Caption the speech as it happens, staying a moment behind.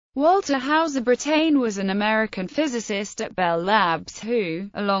Walter Houser Brattain was an American physicist at Bell Labs who,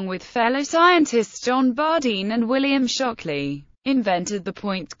 along with fellow scientists John Bardeen and William Shockley, invented the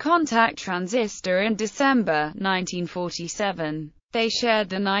point-contact transistor in December 1947. They shared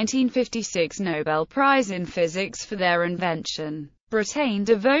the 1956 Nobel Prize in Physics for their invention. Brattain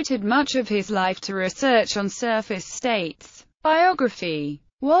devoted much of his life to research on surface states. Biography.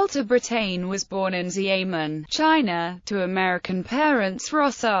 Walter Brattain was born in Xiamen, China, to American parents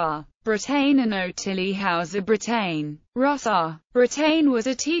Ross R. Brattain and Ottilie Houser Brattain. Ross R. Brattain was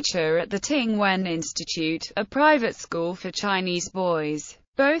a teacher at the Ting-Wen Institute, a private school for Chinese boys.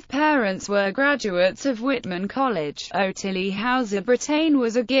 Both parents were graduates of Whitman College. Ottilie Houser Brattain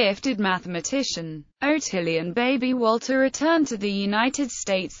was a gifted mathematician. Ottilie and baby Walter returned to the United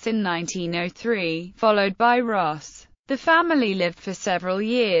States in 1903, followed by Ross. The family lived for several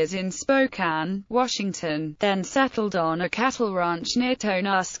years in Spokane, Washington, then settled on a cattle ranch near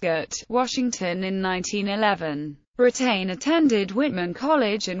Tonasket, Washington in 1911. Brattain attended Whitman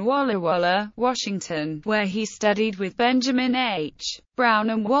College in Walla Walla, Washington, where he studied with Benjamin H.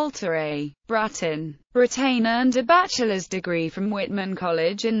 Brown and Walter A. Brattain. Brattain earned a bachelor's degree from Whitman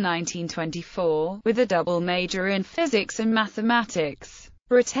College in 1924, with a double major in physics and mathematics.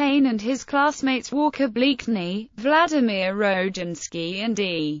 Brattain and his classmates Walker Bleakney, Vladimir Rojansky and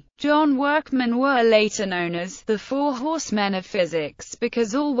D. John Workman were later known as the Four Horsemen of Physics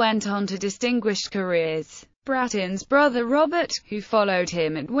because all went on to distinguished careers. Brattain's brother Robert, who followed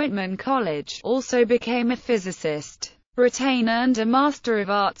him at Whitman College, also became a physicist. Brattain earned a Master of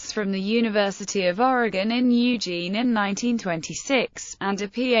Arts from the University of Oregon in Eugene in 1926, and a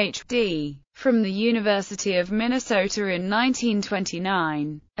Ph.D. from the University of Minnesota in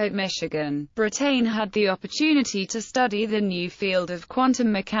 1929. At Michigan, Brattain had the opportunity to study the new field of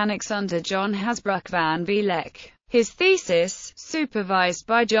quantum mechanics under John Hasbrouck van Vleck. His thesis, supervised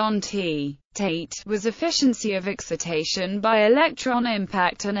by John T. Tate, was efficiency of excitation by electron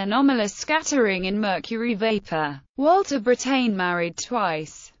impact and anomalous scattering in mercury vapor. Walter Brattain married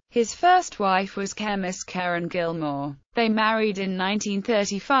twice. His first wife was chemist Karen Gilmore. They married in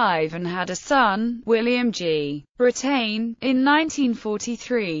 1935 and had a son, William G. Brattain, in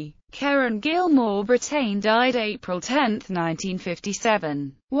 1943. Karen Gilmore Brattain died April 10,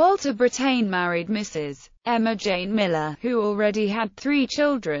 1957. Walter Brattain married Mrs. Emma Jane Miller, who already had 3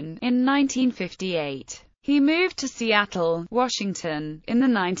 children, in 1958. He moved to Seattle, Washington, in the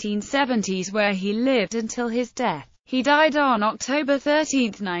 1970s where he lived until his death. He died on October 13,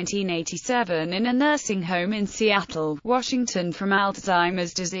 1987 in a nursing home in Seattle, Washington from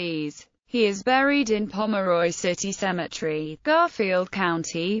Alzheimer's disease. He is buried in Pomeroy City Cemetery, Garfield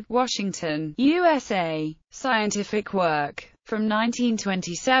County, Washington, USA. Scientific work. From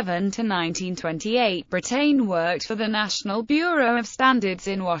 1927 to 1928, Brattain worked for the National Bureau of Standards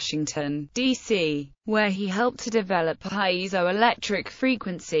in Washington, D.C., where he helped to develop piezoelectric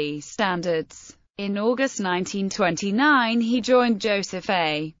frequency standards. In August 1929 he joined Joseph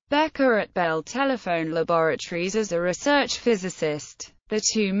A. Becker at Bell Telephone Laboratories as a research physicist. The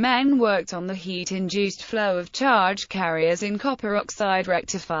two men worked on the heat-induced flow of charge carriers in copper oxide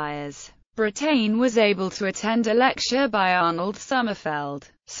rectifiers. Brattain was able to attend a lecture by Arnold Sommerfeld.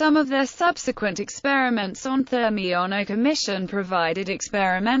 Some of their subsequent experiments on thermionic emission provided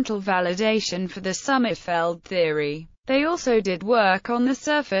experimental validation for the Sommerfeld theory. They also did work on the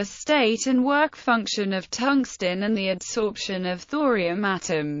surface state and work function of tungsten and the adsorption of thorium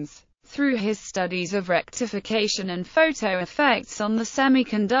atoms. Through his studies of rectification and photo effects on the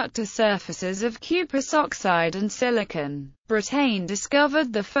semiconductor surfaces of cuprous oxide and silicon, Brattain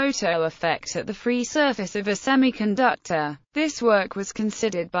discovered the photo effect at the free surface of a semiconductor. This work was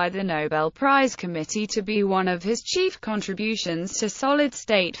considered by the Nobel Prize Committee to be one of his chief contributions to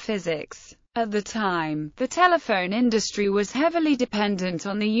solid-state physics. At the time, the telephone industry was heavily dependent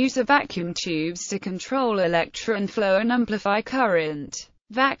on the use of vacuum tubes to control electron flow and amplify current.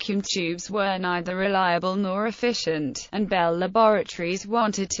 Vacuum tubes were neither reliable nor efficient, and Bell Laboratories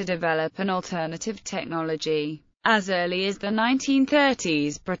wanted to develop an alternative technology. As early as the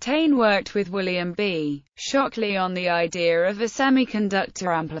 1930s, Brattain worked with William B. Shockley on the idea of a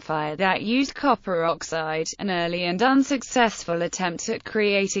semiconductor amplifier that used copper oxide, an early and unsuccessful attempt at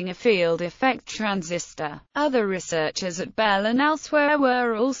creating a field effect transistor. Other researchers at Bell and elsewhere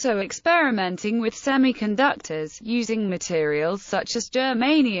were also experimenting with semiconductors, using materials such as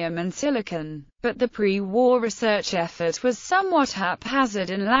germanium and silicon. But the pre-war research effort was somewhat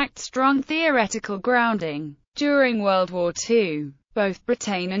haphazard and lacked strong theoretical grounding. During World War II, both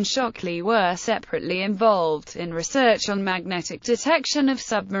Brattain and Shockley were separately involved in research on magnetic detection of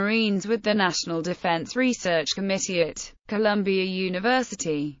submarines with the National Defense Research Committee at Columbia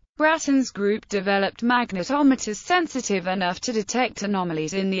University. Brattain's group developed magnetometers sensitive enough to detect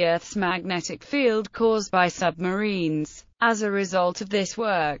anomalies in the Earth's magnetic field caused by submarines. As a result of this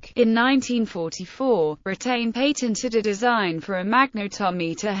work, in 1944, Brattain patented a design for a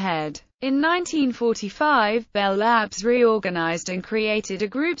magnetometer head. In 1945, Bell Labs reorganized and created a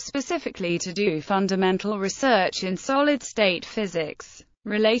group specifically to do fundamental research in solid-state physics,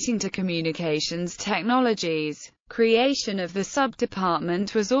 relating to communications technologies. Creation of the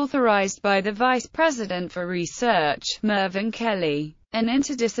sub-department was authorized by the Vice President for Research, Mervyn Kelly. An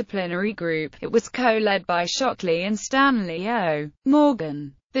interdisciplinary group, it was co-led by Shockley and Stanley O.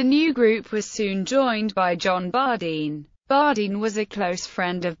 Morgan. The new group was soon joined by John Bardeen. Bardeen was a close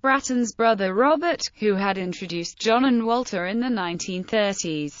friend of Brattain's brother Robert, who had introduced John and Walter in the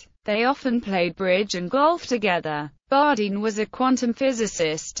 1930s. They often played bridge and golf together. Bardeen was a quantum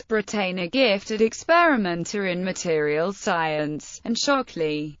physicist, Brattain a gifted experimenter in materials science, and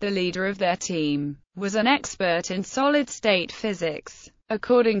Shockley, the leader of their team, was an expert in solid-state physics.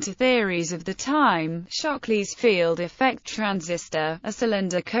 According to theories of the time, Shockley's field effect transistor, a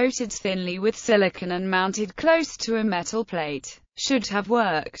cylinder coated thinly with silicon and mounted close to a metal plate, should have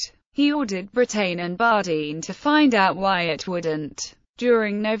worked. He ordered Brattain and Bardeen to find out why it wouldn't.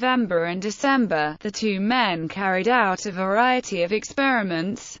 During November and December, the two men carried out a variety of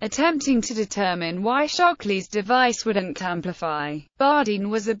experiments, attempting to determine why Shockley's device wouldn't amplify. Bardeen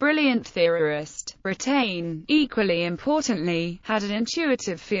was a brilliant theorist. Brattain, equally importantly, had an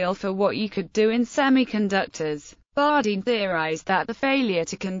intuitive feel for what you could do in semiconductors. Bardeen theorized that the failure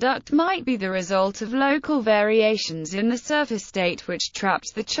to conduct might be the result of local variations in the surface state which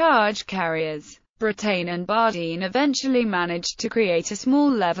trapped the charge carriers. Brattain and Bardeen eventually managed to create a small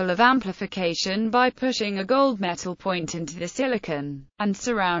level of amplification by pushing a gold metal point into the silicon, and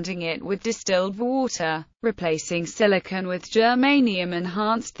surrounding it with distilled water. Replacing silicon with germanium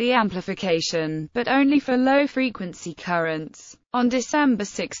enhanced the amplification, but only for low-frequency currents. On December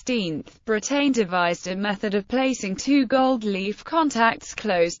 16, Brattain devised a method of placing two gold leaf contacts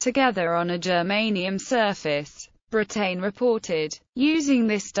close together on a germanium surface. Brattain reported, using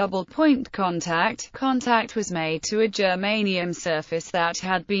this double-point contact was made to a germanium surface that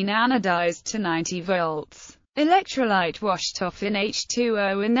had been anodized to 90 volts. Electrolyte washed off in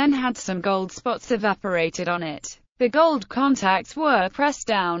H2O and then had some gold spots evaporated on it. The gold contacts were pressed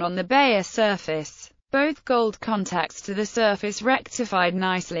down on the bare surface. Both gold contacts to the surface rectified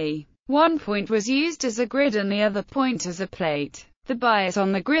nicely. One point was used as a grid and the other point as a plate. The bias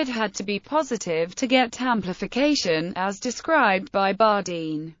on the grid had to be positive to get amplification, as described by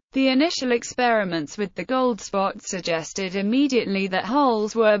Bardeen. The initial experiments with the gold spots suggested immediately that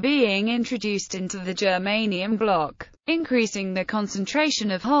holes were being introduced into the germanium block, increasing the concentration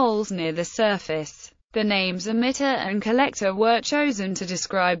of holes near the surface. The names emitter and collector were chosen to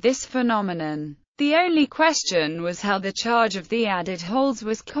describe this phenomenon. The only question was how the charge of the added holes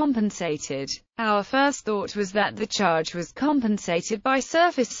was compensated. Our first thought was that the charge was compensated by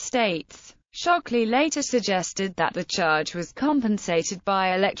surface states. Shockley later suggested that the charge was compensated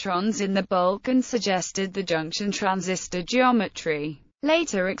by electrons in the bulk and suggested the junction transistor geometry.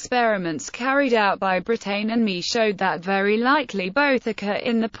 Later experiments carried out by Brattain and me showed that very likely both occur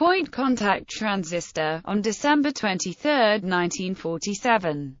in the point-contact transistor. On December 23,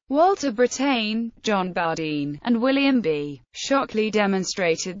 1947, Walter Brattain, John Bardeen, and William B. Shockley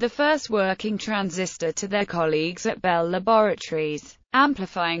demonstrated the first working transistor to their colleagues at Bell Laboratories,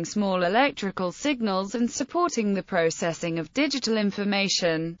 amplifying small electrical signals and supporting the processing of digital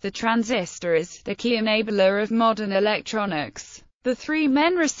information. The transistor is the key enabler of modern electronics. The three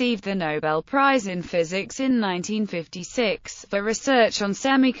men received the Nobel Prize in Physics in 1956 for research on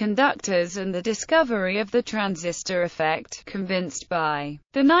semiconductors and the discovery of the transistor effect, convinced by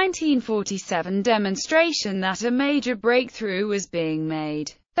the 1947 demonstration that a major breakthrough was being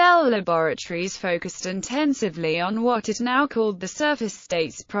made. Bell Laboratories focused intensively on what is now called the Surface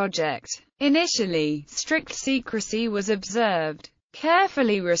States Project. Initially, strict secrecy was observed.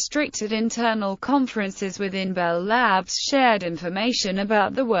 Carefully restricted internal conferences within Bell Labs shared information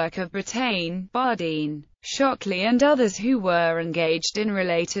about the work of Brattain, Bardeen, Shockley and others who were engaged in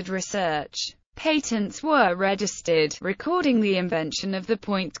related research. Patents were registered, recording the invention of the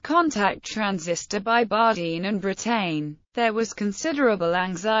point-contact transistor by Bardeen and Brattain. There was considerable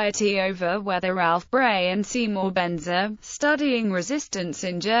anxiety over whether Ralph Bray and Seymour Benzer, studying resistance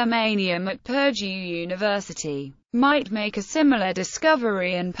in germanium at Purdue University, might make a similar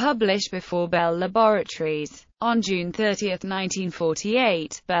discovery and publish before Bell Laboratories. On June 30,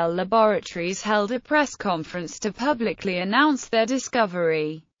 1948, Bell Laboratories held a press conference to publicly announce their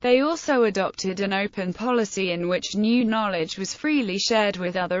discovery. They also adopted an open policy in which new knowledge was freely shared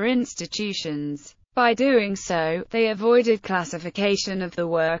with other institutions. By doing so, they avoided classification of the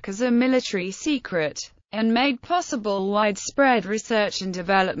work as a military secret, and made possible widespread research and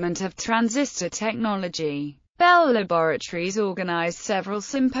development of transistor technology. Bell Laboratories organized several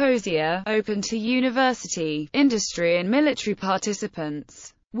symposia, open to university, industry and military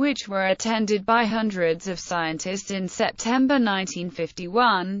participants, which were attended by hundreds of scientists in September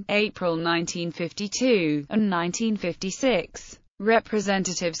 1951, April 1952, and 1956.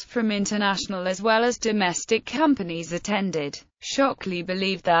 Representatives from international as well as domestic companies attended. Shockley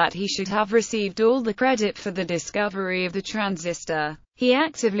believed that he should have received all the credit for the discovery of the transistor. He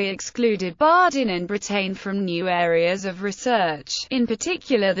actively excluded Bardeen and Brattain from new areas of research, in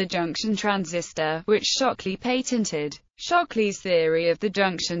particular the junction transistor, which Shockley patented. Shockley's theory of the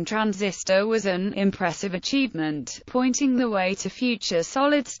junction transistor was an impressive achievement, pointing the way to future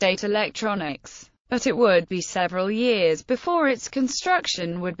solid-state electronics. But it would be several years before its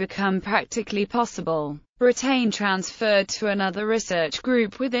construction would become practically possible. Brattain transferred to another research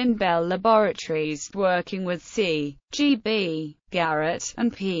group within Bell Laboratories, working with C. G. B. Garrett,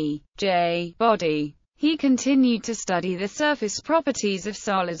 and P. J. Body. He continued to study the surface properties of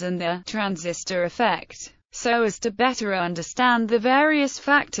solids and the transistor effect, so as to better understand the various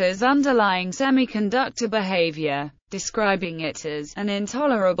factors underlying semiconductor behavior. Describing it as an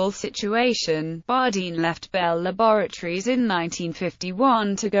intolerable situation, Bardeen left Bell Laboratories in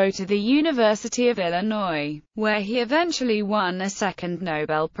 1951 to go to the University of Illinois, where he eventually won a second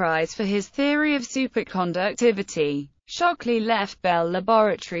Nobel Prize for his theory of superconductivity. Shockley left Bell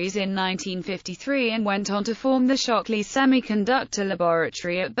Laboratories in 1953 and went on to form the Shockley Semiconductor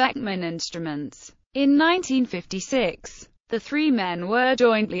Laboratory at Beckman Instruments. In 1956, the three men were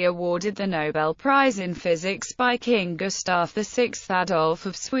jointly awarded the Nobel Prize in Physics by King Gustav VI Adolf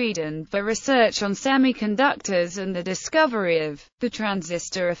of Sweden for research on semiconductors and the discovery of the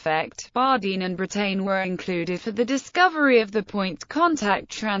transistor effect. Bardeen and Brattain were included for the discovery of the point-contact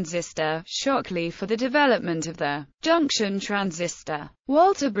transistor, Shockley for the development of the junction transistor.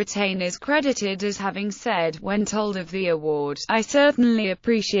 Walter Brattain is credited as having said, when told of the award, "I certainly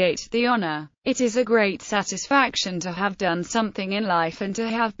appreciate the honor. It is a great satisfaction to have done something in life and to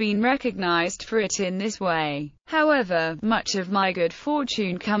have been recognized for it in this way. However, much of my good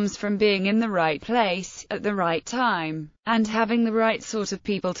fortune comes from being in the right place, at the right time, and having the right sort of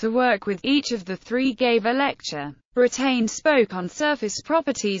people to work with." Each of the three gave a lecture. Brattain spoke on surface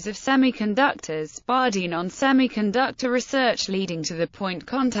properties of semiconductors, Bardeen on semiconductor research leading to the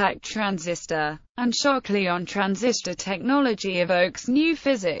point-contact transistor, and Shockley on transistor technology evokes new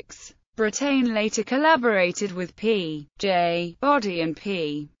physics. Brattain later collaborated with P. J. Body and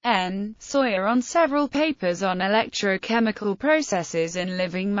P. N. Sawyer on several papers on electrochemical processes in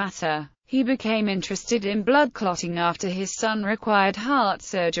living matter. He became interested in blood clotting after his son required heart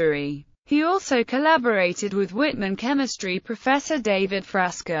surgery. He also collaborated with Whitman chemistry professor David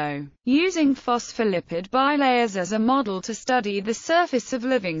Frasco, using phospholipid bilayers as a model to study the surface of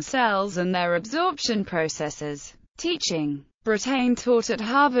living cells and their absorption processes. Teaching. Brattain taught at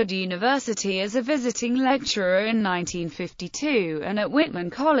Harvard University as a visiting lecturer in 1952 and at Whitman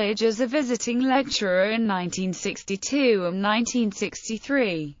College as a visiting lecturer in 1962 and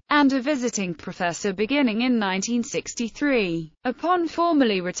 1963, and a visiting professor beginning in 1963. Upon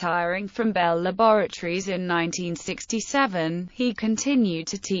formally retiring from Bell Laboratories in 1967, he continued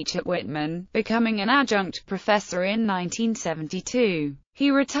to teach at Whitman, becoming an adjunct professor in 1972. He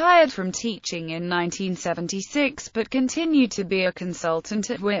retired from teaching in 1976 but continued to be a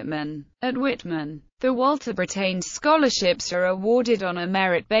consultant at Whitman. At Whitman, the Walter Brattain scholarships are awarded on a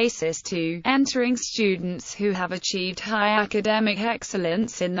merit basis to entering students who have achieved high academic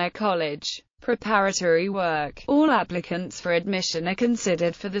excellence in their college preparatory work. All applicants for admission are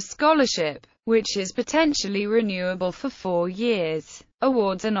considered for the scholarship, which is potentially renewable for 4 years.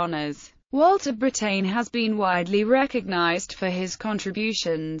 Awards and honors. Walter Brattain has been widely recognized for his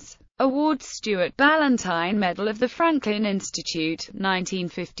contributions. Awards: Stuart Ballantyne Medal of the Franklin Institute,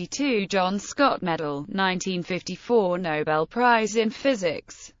 1952, John Scott Medal, 1954, Nobel Prize in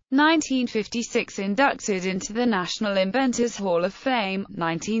Physics, 1956, inducted into the National Inventors Hall of Fame,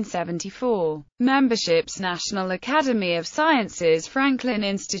 1974. Memberships: National Academy of Sciences, Franklin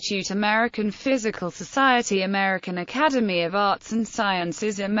Institute, American Physical Society, American Academy of Arts and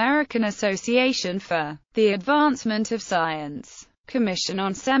Sciences, American Association for the Advancement of Science. Commission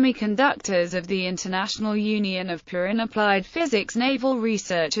on Semiconductors of the International Union of Pure and Applied Physics Naval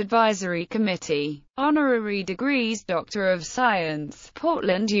Research Advisory Committee. Honorary degrees: Doctor of Science,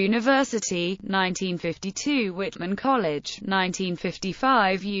 Portland University, 1952, Whitman College,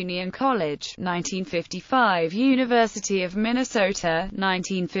 1955, Union College, 1955, University of Minnesota,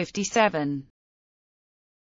 1957.